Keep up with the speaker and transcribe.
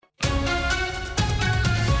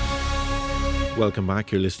Welcome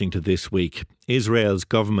back. You're listening to This Week. Israel's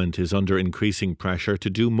government is under increasing pressure to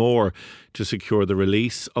do more to secure the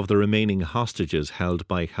release of the remaining hostages held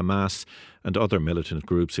by Hamas and other militant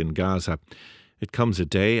groups in Gaza. It comes a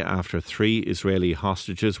day after 3 Israeli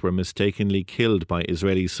hostages were mistakenly killed by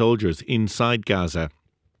Israeli soldiers inside Gaza.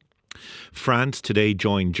 France today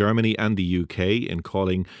joined Germany and the UK in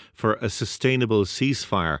calling for a sustainable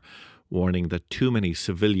ceasefire, warning that too many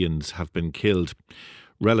civilians have been killed.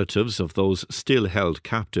 Relatives of those still held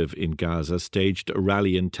captive in Gaza staged a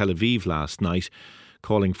rally in Tel Aviv last night,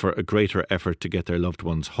 calling for a greater effort to get their loved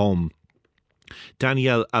ones home.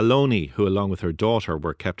 Danielle Aloni, who along with her daughter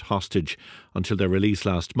were kept hostage until their release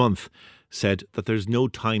last month, said that there's no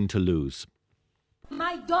time to lose.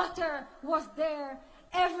 My daughter was there.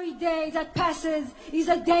 Every day that passes is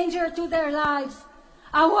a danger to their lives.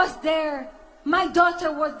 I was there. My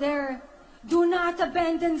daughter was there. Do not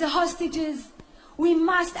abandon the hostages. We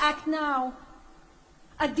must act now.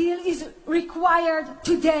 A deal is required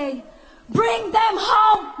today. Bring them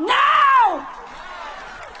home now!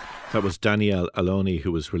 That was Danielle Aloni,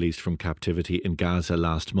 who was released from captivity in Gaza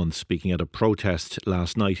last month, speaking at a protest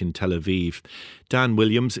last night in Tel Aviv. Dan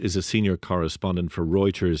Williams is a senior correspondent for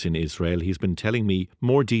Reuters in Israel. He's been telling me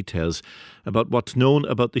more details about what's known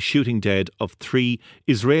about the shooting dead of 3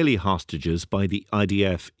 Israeli hostages by the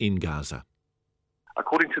IDF in Gaza.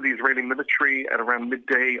 According to the Israeli military, at around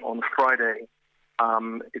midday on Friday,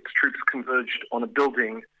 its troops converged on a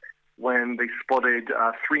building when they spotted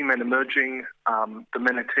 3 men emerging. The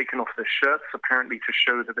men had taken off their shirts, apparently to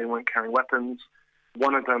show that they weren't carrying weapons.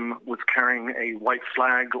 One of them was carrying a white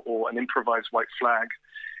flag, or an improvised white flag.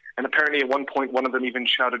 And apparently at one point, one of them even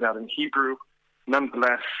shouted out in Hebrew.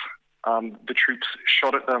 Nonetheless, the troops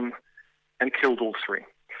shot at them and killed all 3.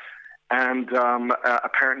 And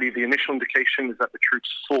apparently the initial indication is that the troops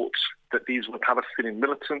thought that these were Palestinian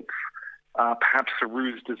militants, perhaps a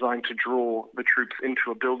ruse designed to draw the troops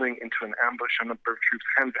into a building, into an ambush. A number of troops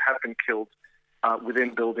have been killed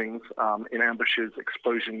within buildings, in ambushes,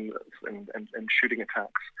 explosions, and shooting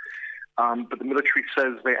attacks. But the military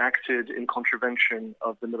says they acted in contravention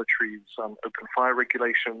of the military's open fire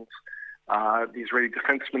regulations. The Israeli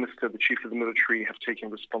Defense Minister, the chief of the military, have taken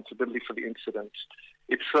responsibility for the incident.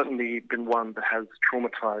 It's certainly been one that has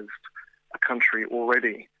traumatized a country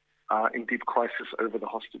already in deep crisis over the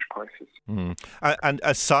hostage crisis. And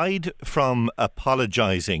aside from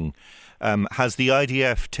apologising, has the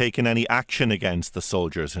IDF taken any action against the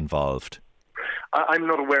soldiers involved? I'm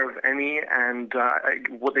not aware of any, and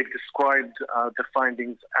what they've described the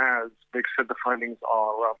findings as, they've said the findings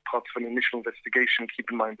are parts of an initial investigation.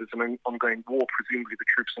 Keep in mind there's an ongoing war. Presumably the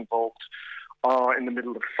troops involved are in the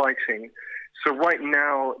middle of fighting. So right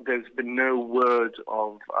now there's been no word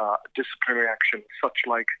of disciplinary action, such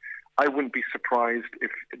like I wouldn't be surprised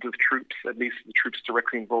if the troops, at least the troops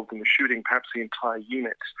directly involved in the shooting, perhaps the entire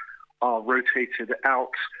unit, are rotated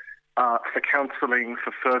out for counselling,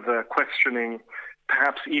 for further questioning,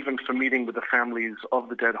 perhaps even for meeting with the families of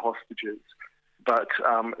the dead hostages. But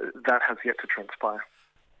that has yet to transpire.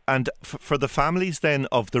 And for the families then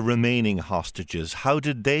of the remaining hostages, how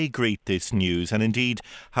did they greet this news? And indeed,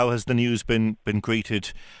 how has the news been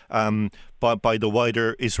greeted by the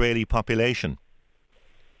wider Israeli population?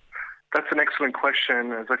 That's an excellent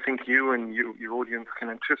question. As I think you and your audience can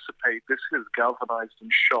anticipate, this has galvanized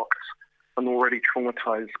and shocked an already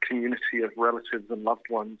traumatized community of relatives and loved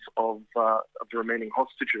ones of the remaining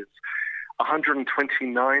hostages.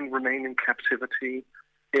 129 remain in captivity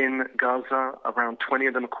in Gaza. Around 20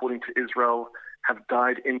 of them, according to Israel, have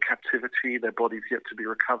died in captivity, their bodies yet to be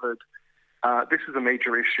recovered. This is a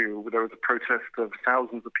major issue. There was a protest of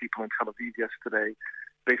thousands of people in Tel Aviv yesterday,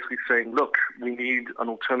 basically saying, look, we need an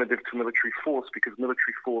alternative to military force because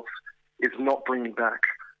military force is not bringing back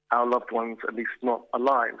our loved ones, at least not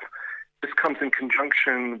alive. This comes in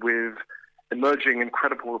conjunction with emerging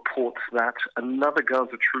incredible reports that another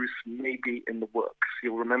Gaza truce may be in the works.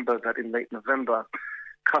 You'll remember that in late November,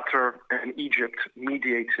 Qatar and Egypt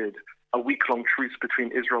mediated a week-long truce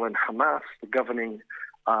between Israel and Hamas, the governing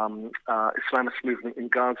Islamist movement in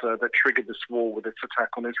Gaza that triggered this war with its attack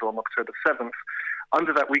on Israel on October 7th.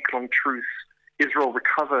 Under that week-long truce, Israel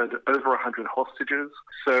recovered over 100 hostages.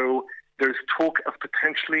 So there's talk of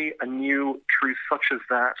potentially a new truce such as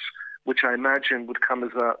that, which I imagine would come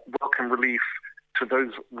as a welcome relief to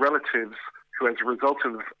those relatives who, as a result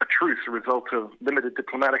of a truce, a result of limited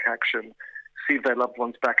diplomatic action, see their loved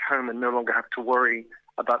ones back home and no longer have to worry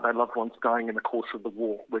about their loved ones dying in the course of the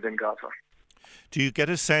war within Gaza. Do you get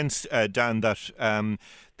a sense, Dan, that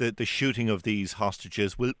the shooting of these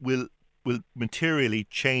hostages will materially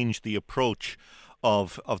change the approach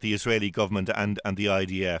of the Israeli government and the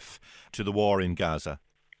IDF to the war in Gaza?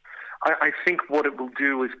 I think what it will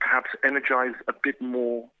do is perhaps energize a bit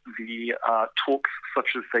more the talks such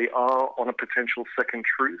as they are on a potential second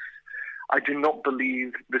truce. I do not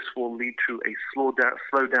believe this will lead to a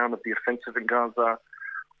slowdown of the offensive in Gaza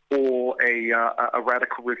or a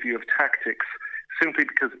radical review of tactics, simply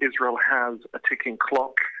because Israel has a ticking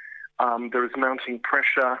clock. There is mounting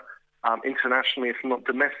pressure internationally, if not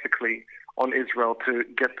domestically, on Israel to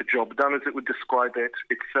get the job done, as it would describe it.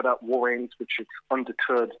 It's set up war aims which it's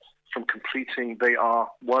undeterred from completing. They are,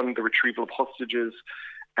 one, the retrieval of hostages,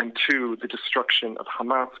 and two, the destruction of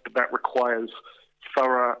Hamas. But that requires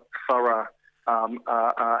thorough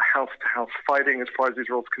house-to-house fighting as far as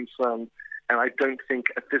Israel is concerned. And I don't think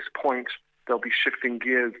at this point they'll be shifting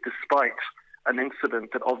gears despite an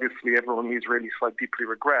incident that obviously everyone on the Israeli side deeply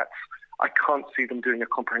regrets. I can't see them doing a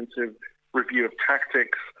comprehensive review of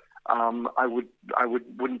tactics. I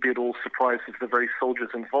wouldn't be at all surprised if the very soldiers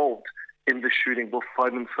involved in the shooting will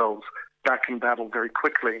find themselves back in battle very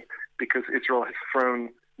quickly, because Israel has thrown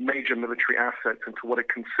major military assets into what it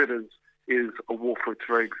considers is a war for its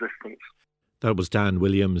very existence. That was Dan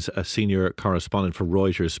Williams, a senior correspondent for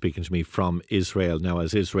Reuters, speaking to me from Israel. Now,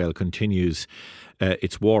 as Israel continues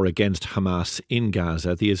its war against Hamas in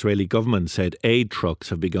Gaza, the Israeli government said aid trucks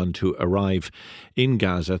have begun to arrive in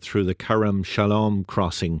Gaza through the Kerem Shalom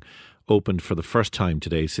crossing, opened for the first time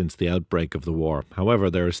today since the outbreak of the war.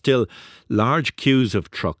 However, there are still large queues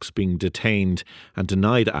of trucks being detained and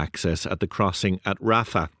denied access at the crossing at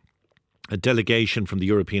Rafah. A delegation from the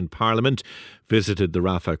European Parliament visited the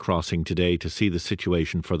Rafah crossing today to see the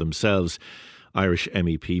situation for themselves. Irish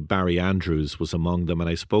MEP Barry Andrews was among them, and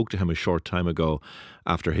I spoke to him a short time ago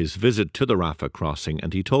after his visit to the Rafah crossing,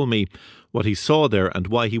 and he told me what he saw there and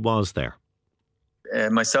why he was there.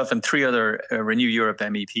 Myself and three other Renew Europe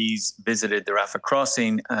MEPs visited the Rafah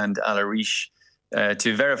crossing and Al Arish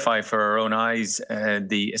to verify for our own eyes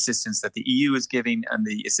the assistance that the EU is giving and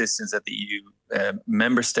the assistance that the EU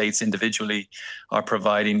member states individually are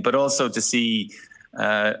providing, but also to see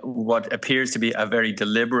what appears to be a very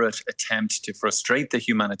deliberate attempt to frustrate the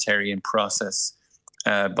humanitarian process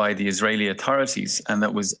by the Israeli authorities. And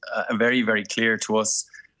that was very, very clear to us.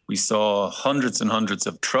 We saw hundreds and hundreds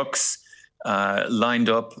of trucks lined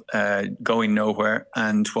up, going nowhere.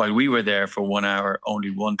 And while we were there for 1 hour,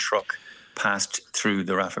 only one truck passed through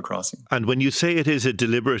the Rafah crossing. And when you say it is a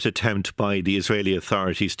deliberate attempt by the Israeli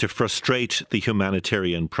authorities to frustrate the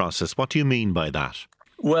humanitarian process, what do you mean by that?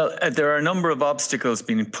 Well, there are a number of obstacles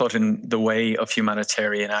being put in the way of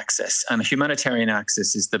humanitarian access. And humanitarian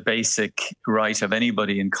access is the basic right of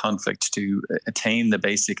anybody in conflict to attain the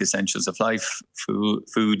basic essentials of life,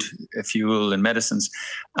 food, fuel and medicines.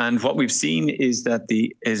 And what we've seen is that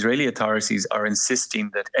the Israeli authorities are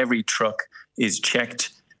insisting that every truck is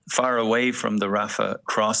checked far away from the Rafah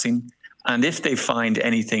crossing. And if they find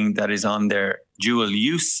anything that is on their dual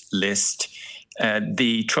use list,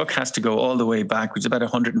 the truck has to go all the way back, which is about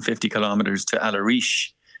 150 kilometers, to Al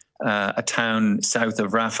Arish, a town south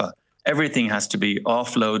of Rafah. Everything has to be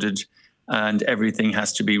offloaded and everything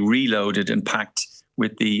has to be reloaded and packed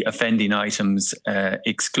with the offending items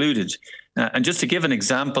excluded. And just to give an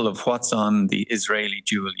example of what's on the Israeli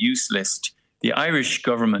dual use list, the Irish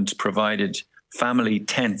government provided family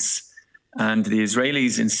tents, and the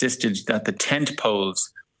Israelis insisted that the tent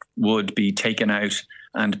poles would be taken out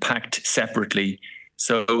and packed separately.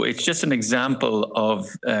 So it's just an example of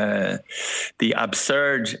the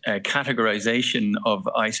absurd categorization of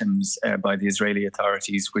items by the Israeli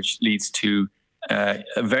authorities, which leads to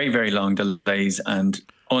very, very long delays and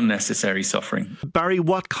unnecessary suffering. Barry,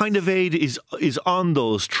 what kind of aid is on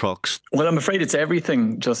those trucks? Well, I'm afraid it's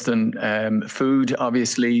everything, Justin. Food,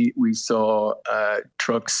 obviously. We saw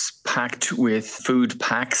trucks packed with food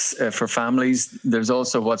packs for families. There's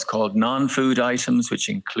also what's called non-food items, which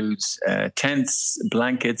includes tents,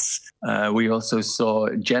 blankets. We also saw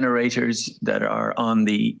generators that are on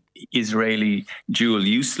the Israeli dual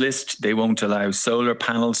use list. They won't allow solar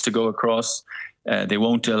panels to go across. They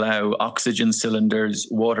won't allow oxygen cylinders,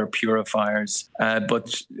 water purifiers,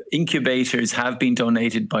 but incubators have been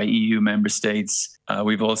donated by EU member states.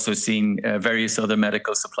 We've also seen various other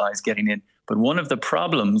medical supplies getting in. But one of the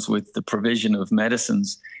problems with the provision of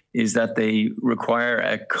medicines is that they require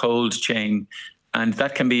a cold chain, and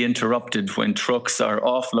that can be interrupted when trucks are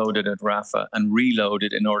offloaded at Rafah and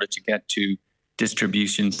reloaded in order to get to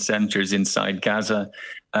distribution centres inside Gaza.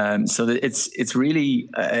 So that it's really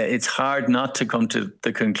it's hard not to come to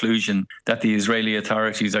the conclusion that the Israeli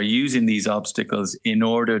authorities are using these obstacles in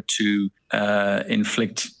order to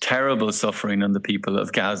inflict terrible suffering on the people of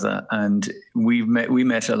Gaza. And we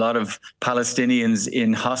met a lot of Palestinians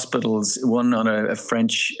in hospitals, one on a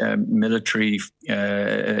French military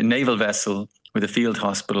naval vessel with a field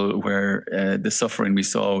hospital, where the suffering we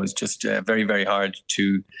saw was just very, very hard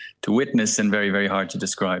to witness and very, very hard to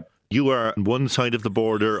describe. You are on one side of the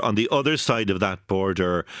border. On the other side of that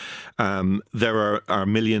border, there are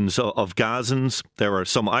millions of Gazans. There are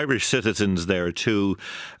some Irish citizens there too,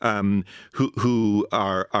 who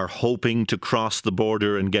are hoping to cross the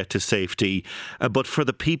border and get to safety. But for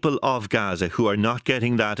the people of Gaza who are not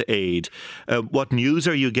getting that aid, what news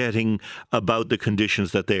are you getting about the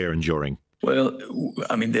conditions that they are enduring? Well,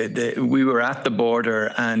 I mean, we were at the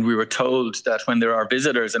border and we were told that when there are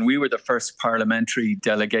visitors, and we were the first parliamentary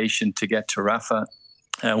delegation to get to Rafah,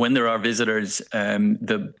 when there are visitors,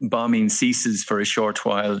 the bombing ceases for a short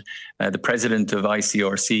while. The president of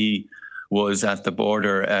ICRC was at the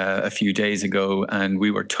border a few days ago, and we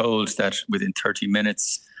were told that within 30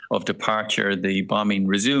 minutes of departure, the bombing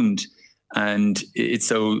resumed. And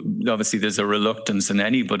so obviously there's a reluctance in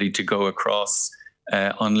anybody to go across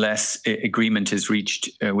unless agreement is reached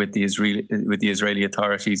with the Israeli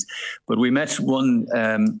authorities. But we met one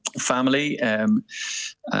family, and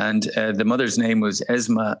the mother's name was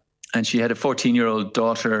Esma, and she had a 14-year-old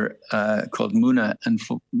daughter called Muna. And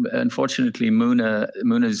unfortunately,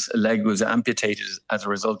 Muna's leg was amputated as a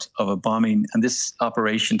result of a bombing. And this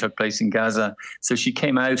operation took place in Gaza. So she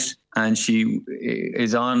came out, and she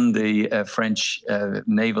is on the French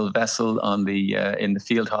naval vessel in the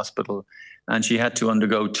field hospital. And she had to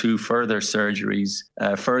undergo 2 further surgeries,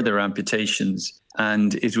 further amputations.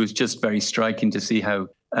 And it was just very striking to see how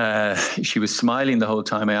she was smiling the whole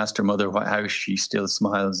time. I asked her mother how she still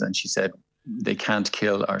smiles, and she said, "They can't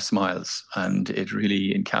kill our smiles." And it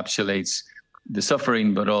really encapsulates the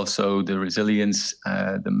suffering, but also the resilience,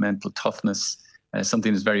 the mental toughness,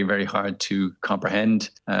 something that's very, very hard to comprehend,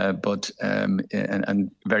 but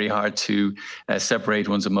very hard to separate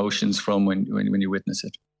one's emotions from when you witness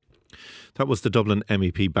it. That was the Dublin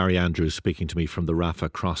MEP Barry Andrews speaking to me from the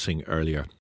Rafah crossing earlier.